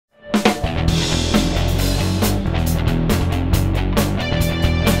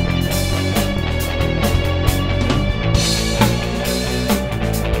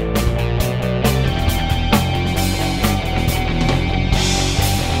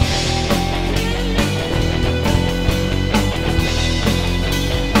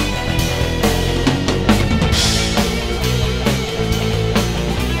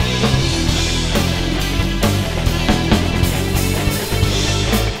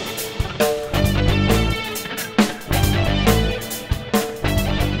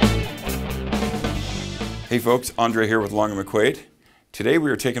Hey folks, André here with Long & McQuaid. Today we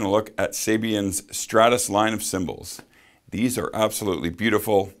are taking a look at Sabian's Stratus line of cymbals. These are absolutely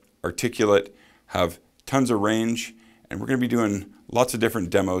beautiful, articulate, have tons of range, and we're going to be doing lots of different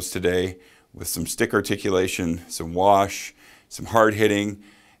demos today with some stick articulation, some wash, some hard hitting,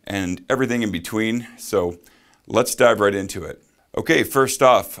 and everything in between. So let's dive right into it. Okay, first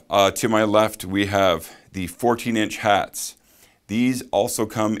off, to my left we have the 14-inch hats. These also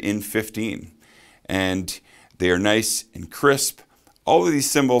come in 15, and they are nice and crisp. All of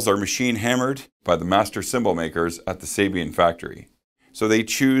these cymbals are machine hammered by the master cymbal makers at the Sabian factory. So they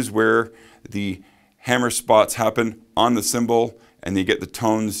choose where the hammer spots happen on the cymbal and they get the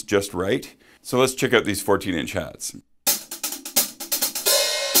tones just right. So let's check out these 14-inch hats.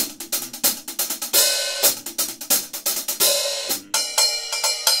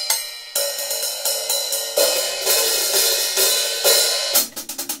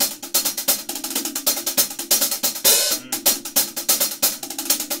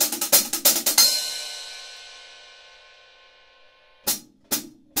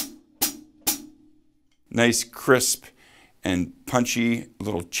 Nice, crisp, and punchy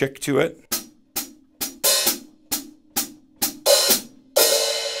little chick to it.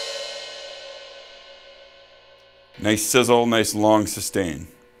 Nice sizzle, nice long sustain.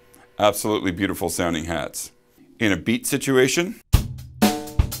 Absolutely beautiful sounding hats. In a beat situation,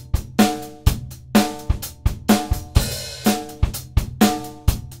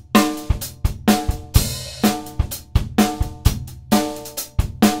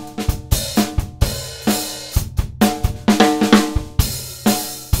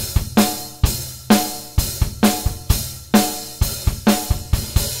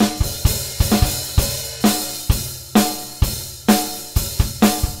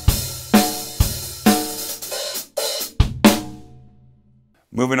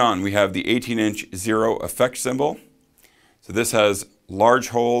 moving on, we have the 18-inch zero effect cymbal. So this has large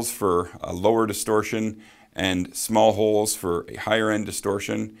holes for a lower distortion and small holes for a higher end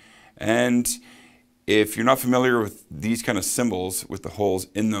distortion. And if you're not familiar with these kind of cymbals with the holes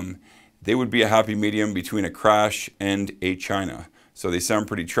in them, they would be a happy medium between a crash and a china. So they sound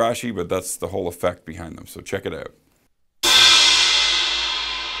pretty trashy, but that's the whole effect behind them. So check it out.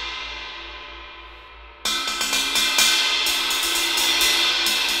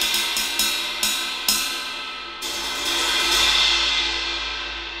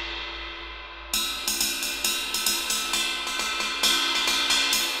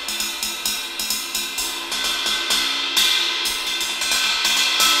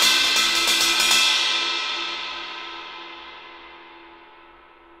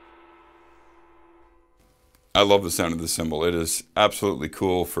 I love the sound of the cymbal. It is absolutely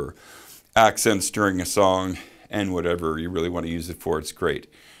cool for accents during a song and whatever you really want to use it for. It's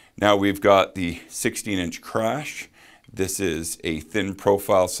great. Now we've got the 16-inch crash. This is a thin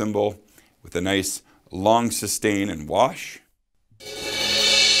profile cymbal with a nice long sustain and wash.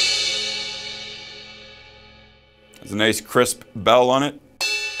 Has a nice crisp bell on it.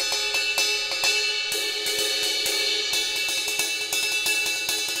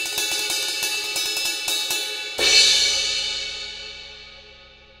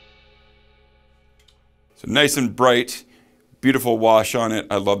 So nice and bright, beautiful wash on it.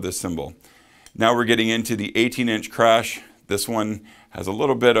 I love this cymbal. Now we're getting into the 18-inch crash. This one has a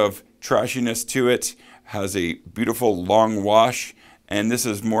little bit of trashiness to it, has a beautiful long wash, and this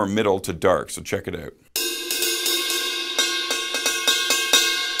is more middle to dark, so check it out.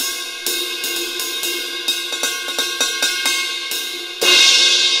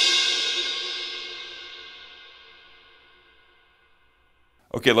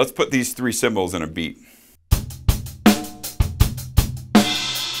 Okay, let's put these three cymbals in a beat.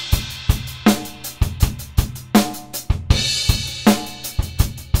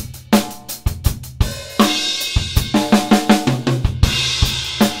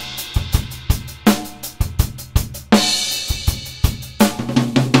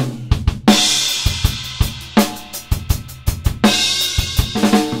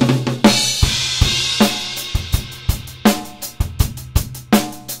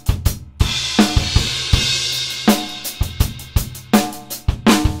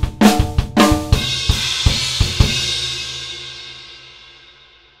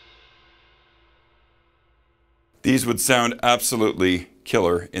 These would sound absolutely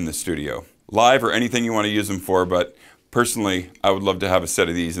killer in the studio. Live or anything you want to use them for, but personally, I would love to have a set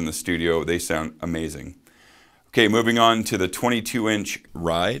of these in the studio. They sound amazing. Okay, moving on to the 22-inch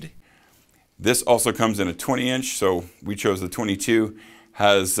ride. This also comes in a 20-inch, so we chose the 22.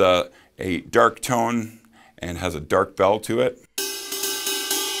 Has a dark tone and has a dark bell to it.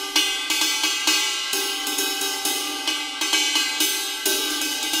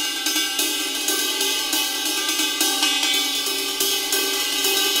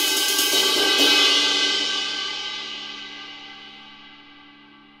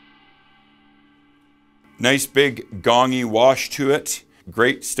 Nice big gongy wash to it.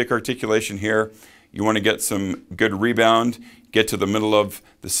 Great stick articulation here. You want to get some good rebound. Get to the middle of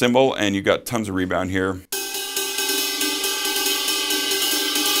the cymbal and you got tons of rebound here.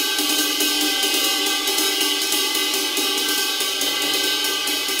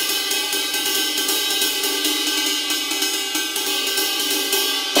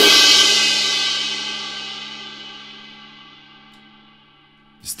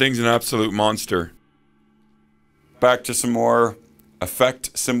 This thing's an absolute monster. Back to some more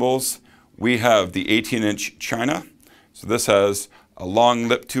effect cymbals. We have the 18-inch China. So this has a long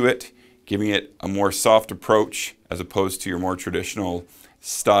lip to it, giving it a more soft approach as opposed to your more traditional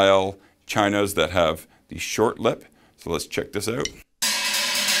style Chinas that have the short lip. So let's check this out.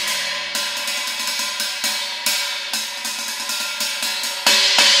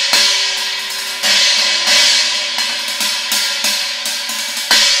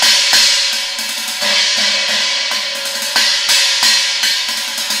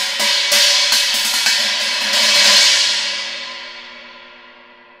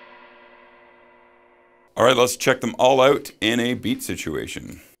 All right, let's check them all out in a beat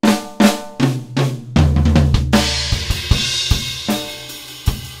situation.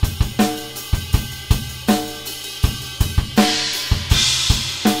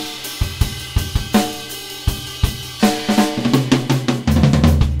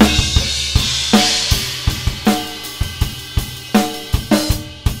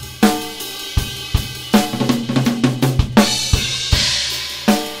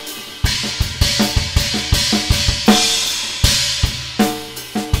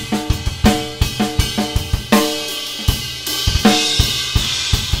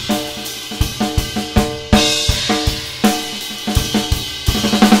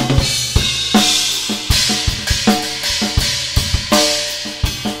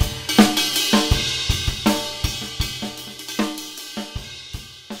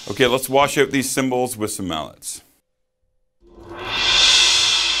 Okay, let's wash out these cymbals with some mallets.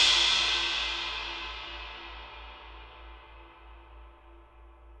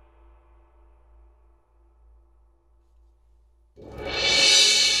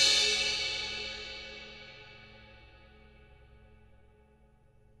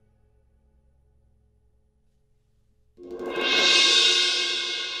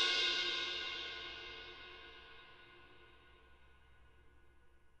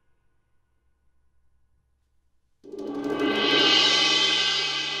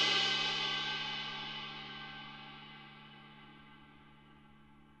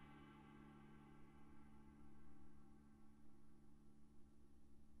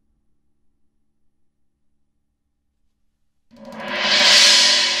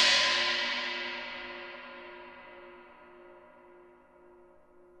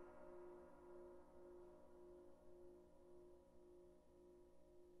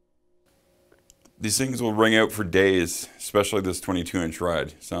 These things will ring out for days, especially this 22-inch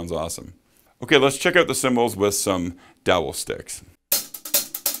ride. Sounds awesome. Okay, let's check out the cymbals with some dowel sticks.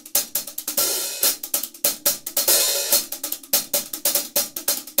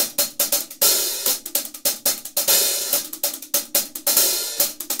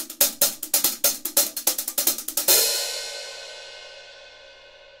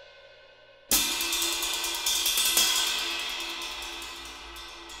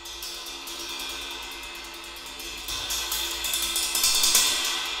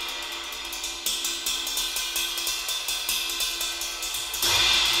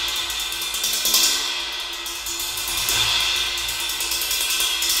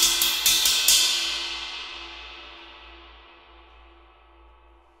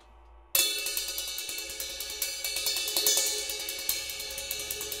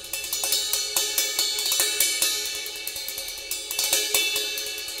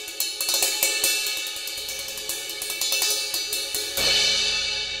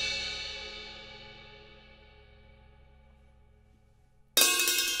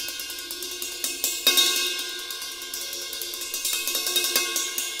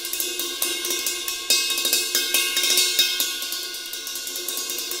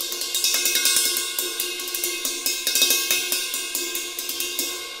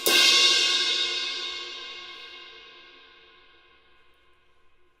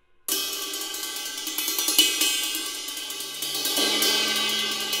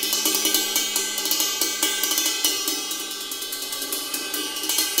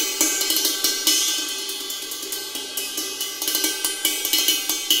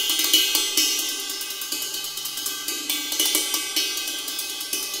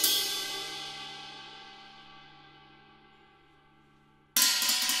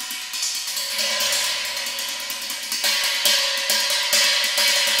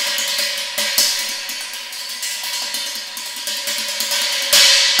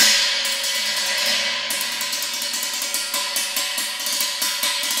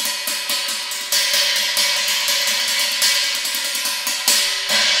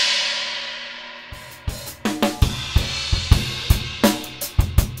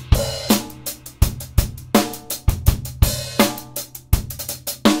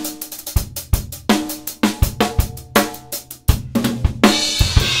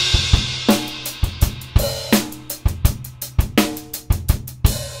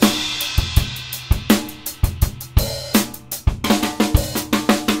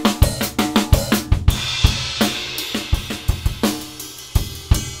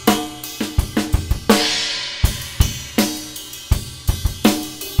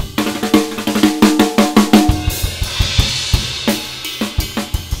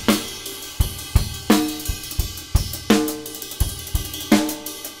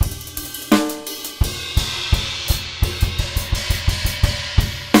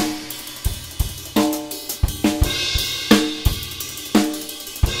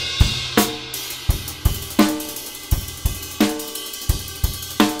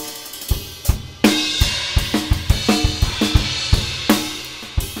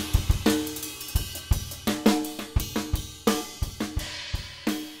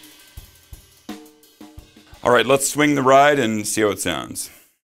 All right, let's swing the ride and see how it sounds.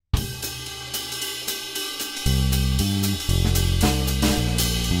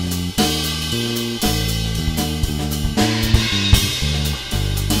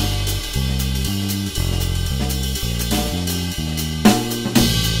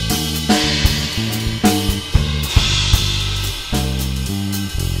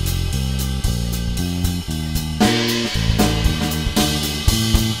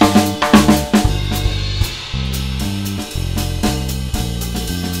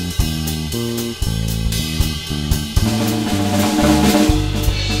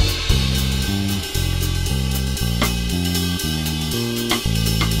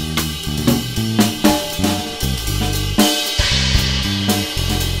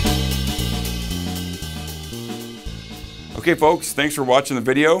 Okay folks, thanks for watching the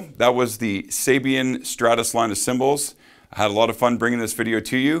video. That was the Sabian Stratus line of cymbals. I had a lot of fun bringing this video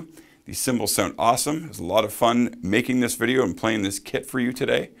to you. These cymbals sound awesome. It was a lot of fun making this video and playing this kit for you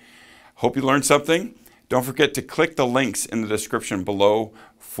today. Hope you learned something. Don't forget to click the links in the description below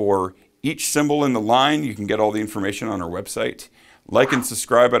for each cymbal in the line. You can get all the information on our website. Like and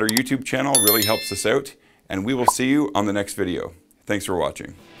subscribe at our YouTube channel, really helps us out. And we will see you on the next video. Thanks for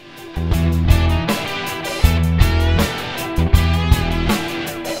watching.